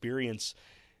real experience.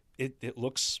 It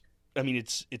looks, I mean,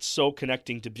 it's so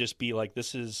connecting to just be like,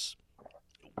 this is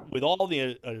with all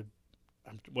the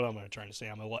what am I trying to say?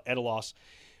 I'm at a loss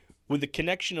with the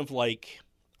connection of like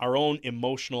our own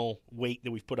emotional weight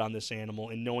that we've put on this animal,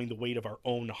 and knowing the weight of our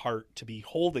own heart to be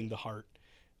holding the heart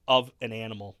of an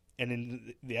animal. And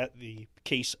in the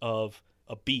case of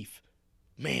a beef,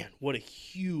 man, what a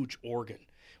huge organ.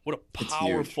 What a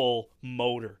powerful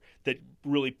motor that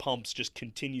really just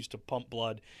continues to pump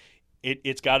blood.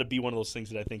 It's got to be one of those things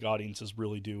that I think audiences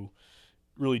really do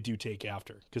take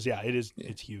after. Because, yeah,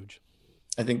 it's huge.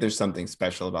 I think there's something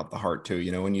special about the heart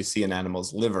too. When you see an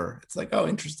animal's liver, it's like, oh,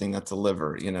 interesting, that's a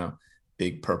liver,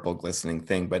 big purple glistening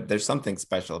thing. But there's something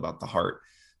special about the heart.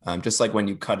 Just like when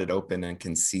you cut it open and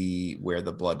can see where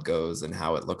the blood goes and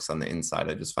how it looks on the inside,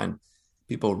 I just find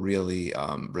people really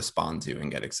respond to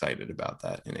and get excited about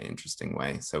that in an interesting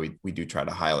way. So we do try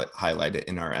to highlight it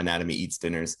in our Anatomy Eats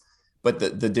dinners. But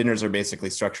the dinners are basically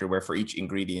structured where for each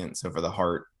ingredient, so for the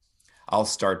heart, I'll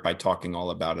start by talking all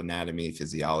about anatomy,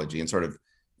 physiology, and sort of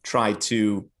try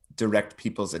to direct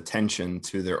people's attention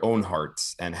to their own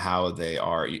hearts and how they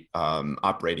are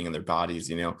operating in their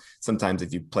bodies. Sometimes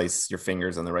if you place your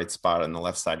fingers on the right spot on the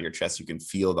left side of your chest, you can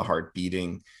feel the heart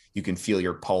beating. You can feel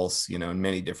your pulse, in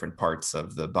many different parts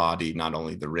of the body, not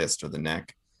only the wrist or the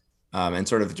neck, and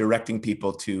sort of directing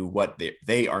people to what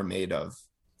they are made of,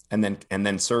 and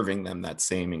then serving them that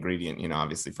same ingredient,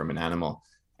 obviously from an animal,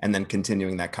 and then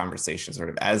continuing that conversation sort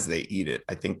of as they eat it.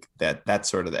 I think that's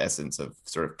sort of the essence of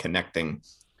sort of connecting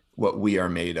what we are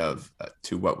made of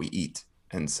to what we eat.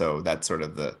 And so that's sort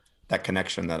of that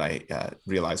connection that I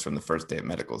realized from the first day of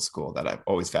medical school that I've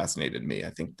always fascinated me.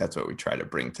 I think that's what we try to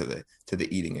bring to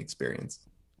the eating experience.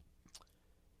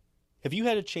 Have you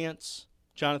had a chance,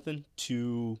 Jonathan,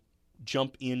 to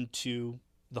jump into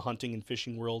the hunting and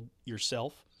fishing world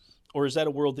yourself? Or is that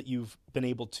a world that you've been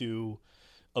able to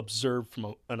observe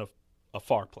from a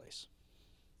far place?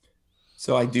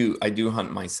 So I do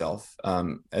hunt myself.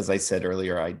 As I said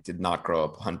earlier, I did not grow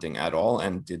up hunting at all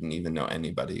and didn't even know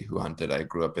anybody who hunted. I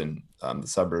grew up in the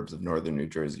suburbs of northern New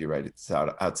Jersey, right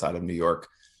outside of New York.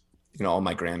 All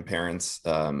my grandparents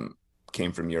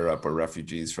came from Europe or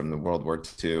refugees from the World War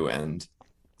II, and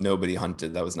nobody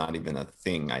hunted. That was not even a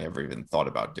thing I ever even thought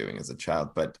about doing as a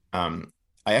child. But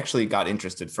I actually got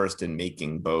interested first in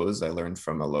making bows. I learned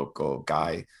from a local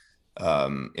guy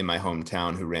in my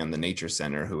hometown who ran the nature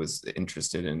center, who was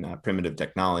interested in primitive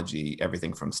technology,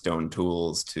 everything from stone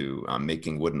tools to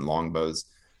making wooden longbows.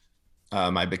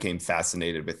 I became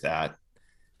fascinated with that.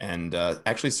 And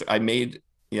actually, I made,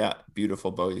 beautiful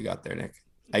bow you got there, Nick.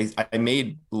 I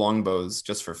made longbows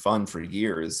just for fun for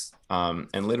years,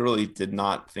 and literally did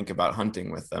not think about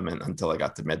hunting with them until I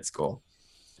got to med school,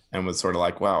 and was sort of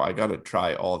like, wow, I got to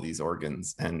try all these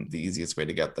organs. And the easiest way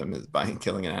to get them is by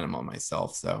killing an animal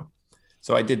myself.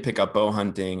 So I did pick up bow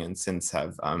hunting, and since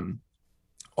have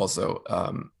also,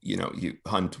 you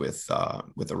hunt with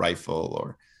a rifle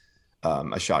or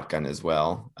a shotgun as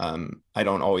well. I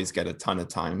don't always get a ton of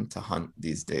time to hunt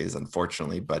these days,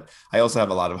 unfortunately, but I also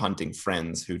have a lot of hunting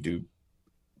friends who do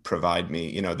provide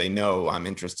me, they know I'm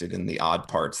interested in the odd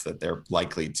parts that they're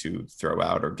likely to throw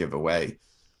out or give away.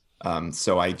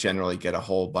 So I generally get a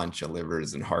whole bunch of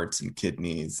livers and hearts and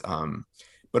kidneys,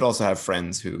 but also have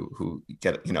friends who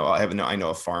get, I know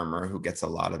a farmer who gets a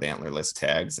lot of antlerless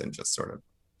tags and just sort of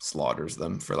slaughters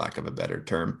them, for lack of a better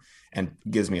term, and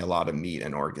gives me a lot of meat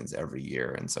and organs every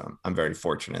year. And so I'm very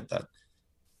fortunate that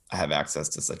I have access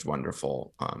to such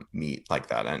wonderful meat like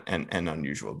that, and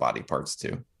unusual body parts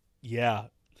too. Yeah.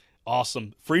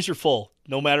 Awesome. Freezer full,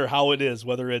 no matter how it is,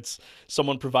 whether it's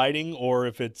someone providing or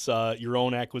if it's your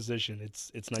own acquisition.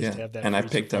 It's nice to have that. And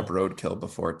I've picked up roadkill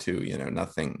before too.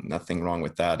 Nothing wrong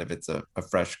with that. If it's a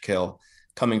fresh kill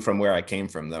coming from where I came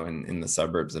from, though, in the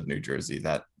suburbs of New Jersey,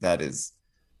 that is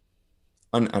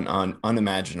an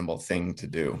unimaginable thing to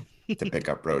do, to pick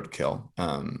up roadkill.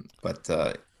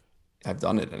 But I've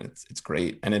done it, and it's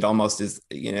great. And it almost is,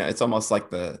 it's almost like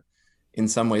in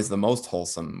some ways the most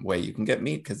wholesome way you can get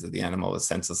meat, because the animal is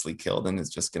senselessly killed and is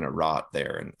just going to rot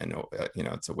there, and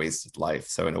it's a wasted life.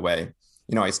 So in a way,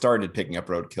 I started picking up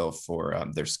roadkill for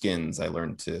their skins. I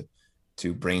learned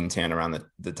to brain tan around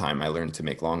the time I learned to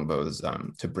make longbows,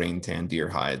 to brain tan deer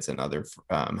hides and other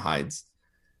hides.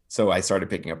 So I started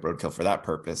picking up roadkill for that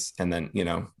purpose. And then,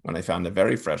 when I found a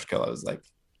very fresh kill, I was like,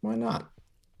 why not?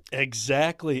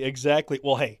 Exactly.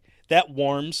 Well, hey, that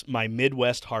warms my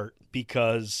Midwest heart,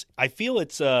 because I feel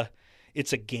it's a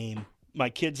game. My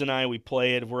kids and we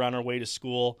play it. We're on our way to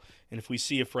school, and if we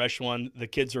see a fresh one, the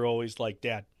kids are always like,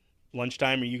 "Dad,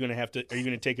 lunchtime? Are you going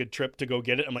to take a trip to go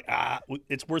get it? I'm like,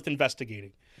 it's worth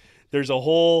investigating. There's a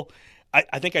whole,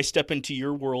 I think I step into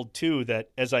your world too, that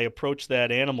as I approach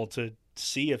that animal to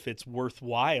see if it's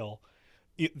worthwhile,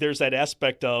 there's that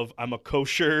aspect of I'm a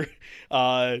kosher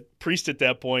priest at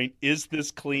that point. Is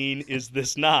this clean? Is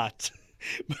this not?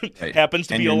 Right. Happens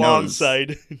to And be your nose,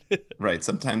 alongside. right.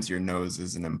 Sometimes your nose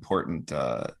is an important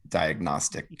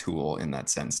diagnostic tool in that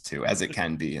sense too, as it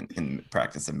can be in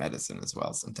practice of medicine as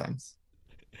well sometimes.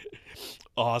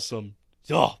 Awesome.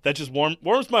 Oh, that just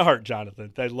warms my heart,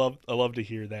 Jonathan. I love to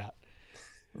hear that.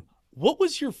 What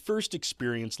was your first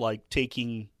experience like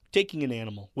taking an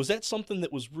animal? Was that something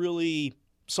that was really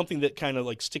something that kind of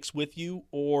like sticks with you,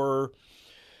 or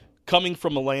coming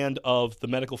from a land of the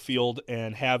medical field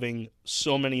and having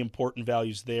so many important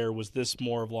values there, was this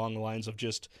more along the lines of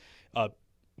just uh,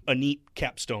 a neat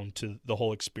capstone to the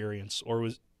whole experience, or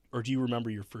do you remember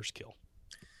your first kill?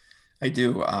 I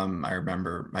do. I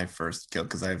remember my first kill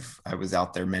because I was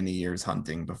out there many years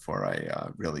hunting before I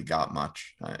really got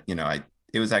much.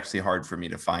 It was actually hard for me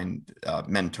to find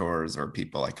mentors or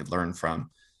people I could learn from.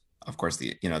 Of course,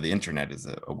 the internet is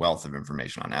a wealth of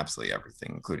information on absolutely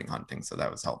everything, including hunting. So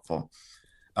that was helpful.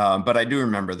 But I do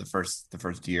remember the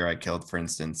first deer I killed, for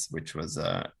instance, which was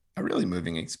a really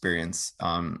moving experience.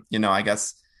 I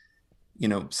guess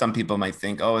some people might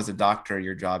think, oh, as a doctor,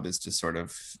 your job is to sort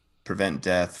of prevent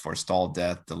death, forestall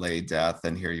death, delay death,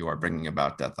 and here you are bringing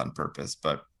about death on purpose.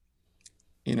 But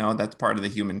that's part of the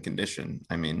human condition.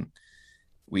 I mean,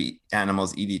 we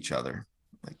animals eat each other.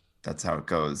 Like that's how it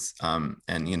goes.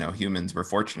 And humans, we're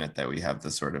fortunate that we have the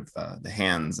sort of the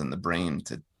hands and the brain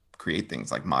to create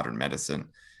things like modern medicine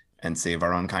and save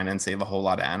our own kind and save a whole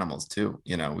lot of animals too.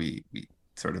 We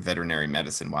sort of veterinary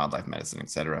medicine, wildlife medicine,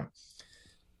 etc.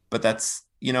 But that's,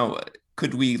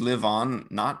 could we live on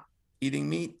not eating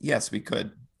meat? Yes, we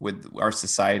could. Would our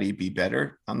society be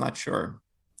better? I'm not sure.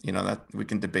 That we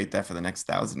can debate that for the next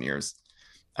 1,000 years.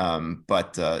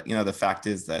 But the fact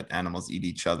is that animals eat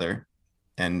each other.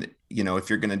 And, if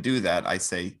you're going to do that, I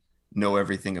say, know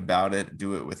everything about it.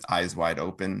 Do it with eyes wide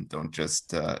open. Don't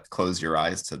just close your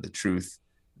eyes to the truth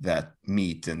that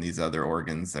meat and these other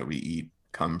organs that we eat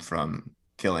come from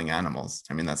killing animals.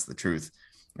 I mean, that's the truth.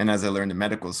 And as I learned in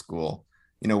medical school,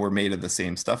 we're made of the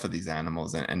same stuff of these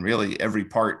animals. And really every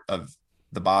part of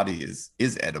the body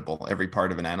is edible. Every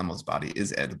part of an animal's body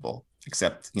is edible,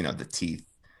 except, the teeth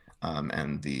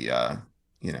and the,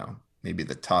 maybe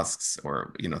the tusks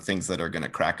or, things that are going to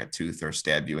crack a tooth or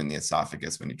stab you in the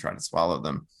esophagus when you try to swallow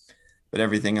them. But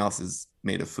everything else is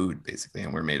made of food, basically.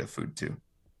 And we're made of food too.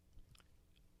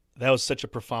 That was such a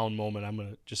profound moment. I'm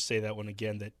going to just say that one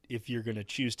again, that if you're going to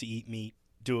choose to eat meat,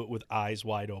 do it with eyes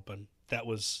wide open. That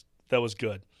was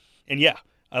good. And yeah,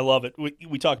 I love it.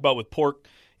 We talk about with pork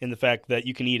in the fact that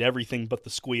you can eat everything but the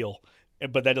squeal,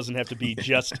 but that doesn't have to be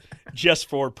just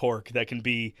for pork. That can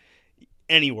be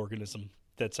any organism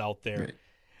that's out there. Right.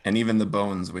 And even the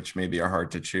bones, which maybe are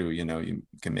hard to chew, you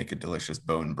can make a delicious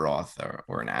bone broth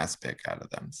or an aspic out of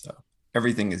them. So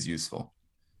everything is useful.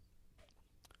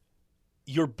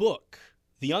 Your book,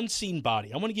 The Unseen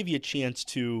Body, I want to give you a chance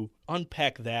to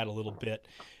unpack that a little bit.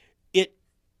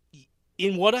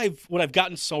 In what I've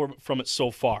gotten from it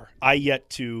so far, I yet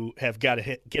to have got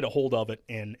to get a hold of it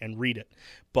and read it.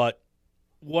 But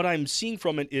what I'm seeing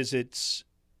from it is it's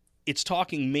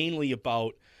talking mainly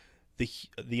about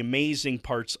the amazing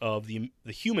parts of the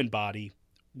human body,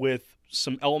 with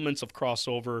some elements of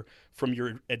crossover from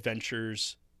your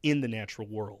adventures in the natural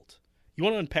world. You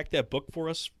want to unpack that book for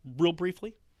us real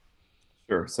briefly?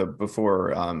 Sure. So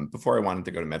before I wanted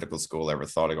to go to medical school, ever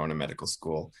thought of going to medical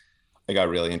school, I got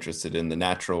really interested in the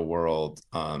natural world,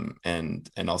 and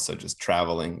also just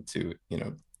traveling to,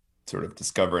 sort of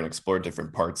discover and explore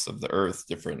different parts of the earth,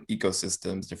 different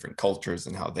ecosystems, different cultures,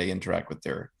 and how they interact with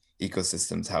their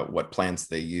ecosystems, what plants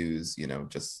they use,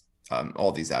 just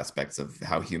all these aspects of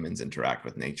how humans interact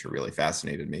with nature really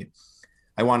fascinated me.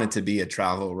 I wanted to be a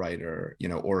travel writer,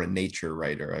 or a nature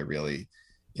writer. I really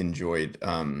enjoyed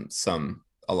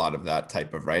a lot of that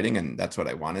type of writing, and that's what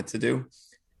I wanted to do.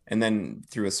 And then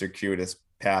through a circuitous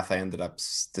path, I ended up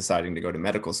deciding to go to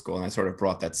medical school, and I sort of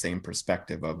brought that same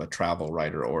perspective of a travel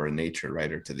writer or a nature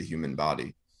writer to the human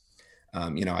body.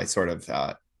 I sort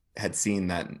of had seen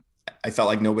that. I felt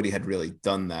like nobody had really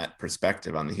done that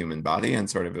perspective on the human body, and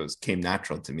sort of came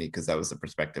natural to me because that was the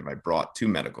perspective I brought to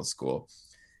medical school.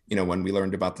 When we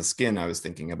learned about the skin, I was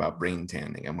thinking about brain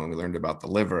tanning. And when we learned about the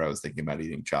liver, I was thinking about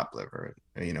eating chopped liver.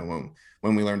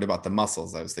 When we learned about the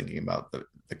muscles, I was thinking about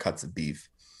the cuts of beef.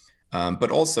 But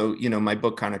also, my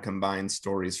book kind of combines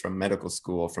stories from medical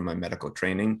school, from my medical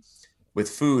training, with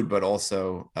food, but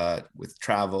also with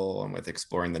travel and with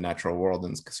exploring the natural world,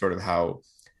 and sort of how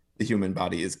the human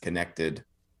body is connected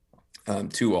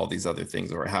to all these other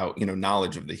things, or how,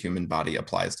 knowledge of the human body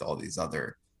applies to all these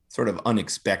other sort of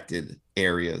unexpected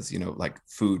areas, like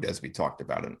food, as we talked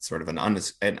about, and sort of an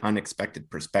unexpected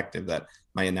perspective that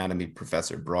my anatomy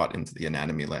professor brought into the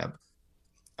anatomy lab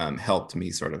helped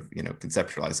me sort of,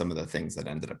 conceptualize some of the things that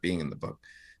ended up being in the book.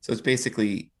 So it's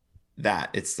basically that.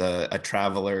 It's a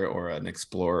traveler or an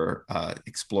explorer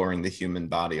exploring the human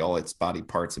body, all its body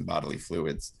parts and bodily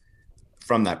fluids,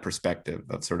 from that perspective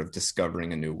of sort of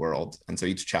discovering a new world. And so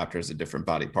each chapter is a different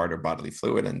body part or bodily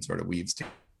fluid, and sort of weaves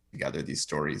together these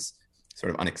stories,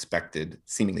 sort of unexpected,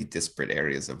 seemingly disparate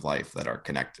areas of life that are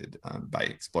connected by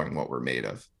exploring what we're made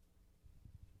of.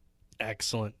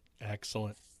 Excellent.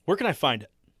 Where can I find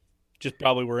it? Just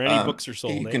probably where any books are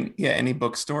sold. You can, any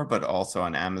bookstore, but also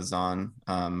on Amazon,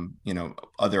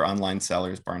 other online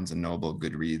sellers, Barnes and Noble,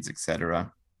 Goodreads,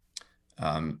 etc.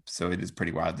 So it is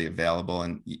pretty widely available.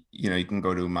 And, you can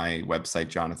go to my website,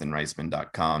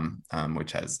 jonathanreisman.com,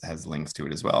 which has links to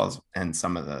it as well, and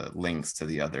some of the links to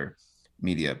the other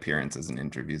media appearances and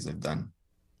interviews I've done.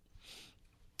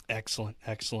 Excellent.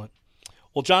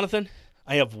 Well, Jonathan,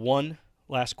 I have one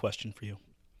last question for you.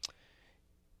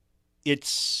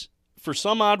 It's, for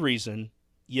some odd reason,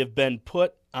 you've been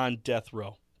put on death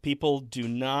row. People do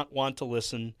not want to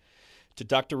listen to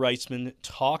Dr. Reisman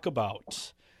talk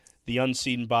about the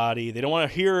unseen body. They don't want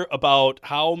to hear about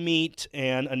how meat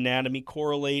and anatomy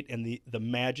correlate and the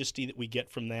majesty that we get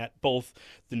from that, both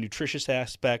the nutritious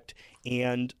aspect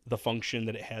and the function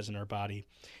that it has in our body.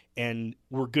 And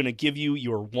we're going to give you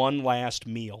your one last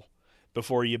meal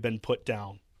before you've been put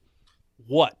down.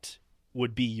 What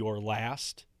would be your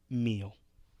last meal?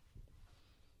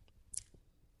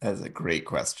 That's a great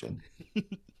question.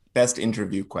 Best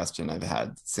interview question I've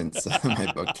had since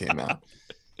my book came out.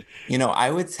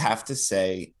 I would have to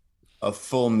say a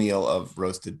full meal of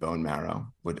roasted bone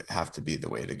marrow would have to be the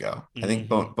way to go. I think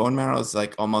bone marrow is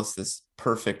like almost this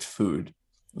perfect food,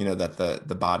 that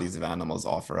the bodies of animals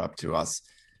offer up to us.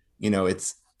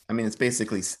 It's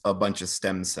basically a bunch of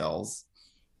stem cells,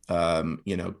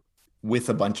 with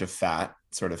a bunch of fat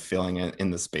sort of filling it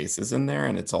in the spaces in there.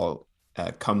 And it's all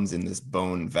comes in this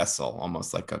bone vessel,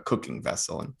 almost like a cooking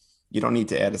vessel. And you don't need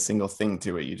to add a single thing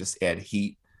to it. You just add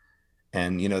heat.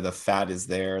 And, the fat is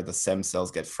there. The stem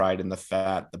cells get fried in the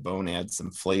fat. The bone adds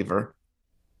some flavor.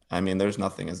 There's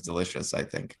nothing as delicious, I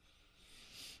think.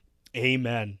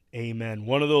 Amen.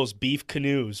 One of those beef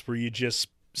canoes where you just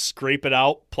scrape it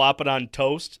out, plop it on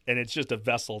toast, and it's just a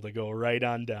vessel to go right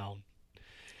on down.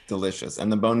 Delicious.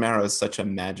 And the bone marrow is such a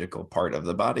magical part of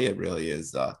the body. It really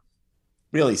is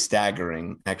really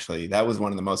staggering. Actually, that was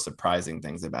one of the most surprising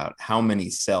things about how many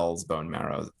cells bone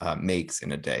marrow makes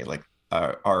in a day. Like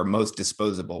our most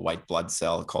disposable white blood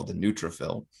cell, called the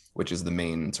neutrophil, which is the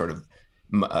main sort of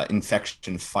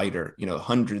infection fighter.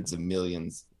 Hundreds of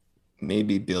millions,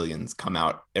 maybe billions, come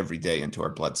out every day into our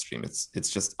bloodstream. It's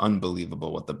just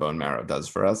unbelievable what the bone marrow does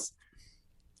for us,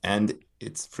 and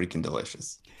it's freaking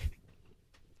delicious.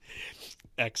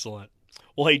 Excellent.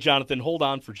 Well, hey, Jonathan, hold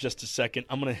on for just a second.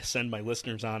 I'm going to send my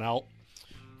listeners on out.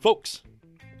 Folks,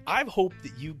 I hope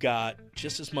that you got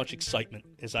just as much excitement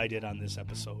as I did on this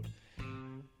episode.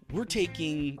 We're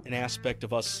taking an aspect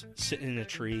of us sitting in a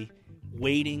tree,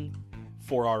 waiting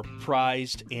for our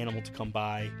prized animal to come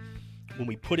by. When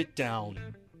we put it down,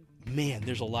 man,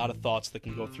 there's a lot of thoughts that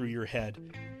can go through your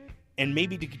head. And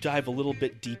maybe to dive a little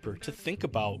bit deeper, to think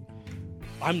about,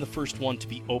 I'm the first one to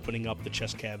be opening up the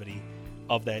chest cavity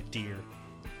of that deer.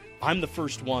 I'm the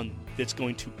first one that's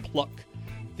going to pluck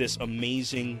this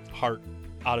amazing heart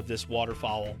out of this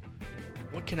waterfowl.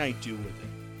 What can I do with it?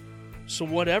 So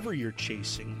whatever you're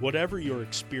chasing, whatever you're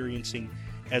experiencing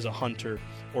as a hunter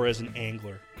or as an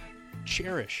angler,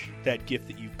 cherish that gift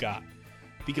that you've got.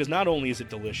 Because not only is it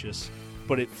delicious,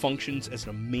 but it functions as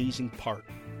an amazing part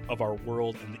of our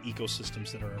world and the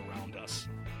ecosystems that are around us.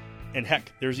 And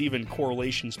heck, there's even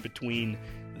correlations between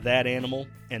that animal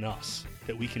and us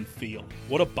that we can feel.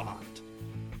 What a bond.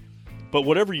 But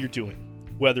whatever you're doing,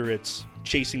 whether it's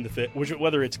chasing the fish,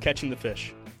 whether it's catching the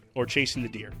fish or chasing the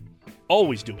deer,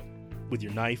 always do it with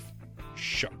your knife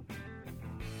sharp.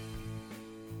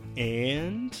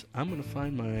 And I'm going to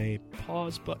find my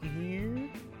pause button here.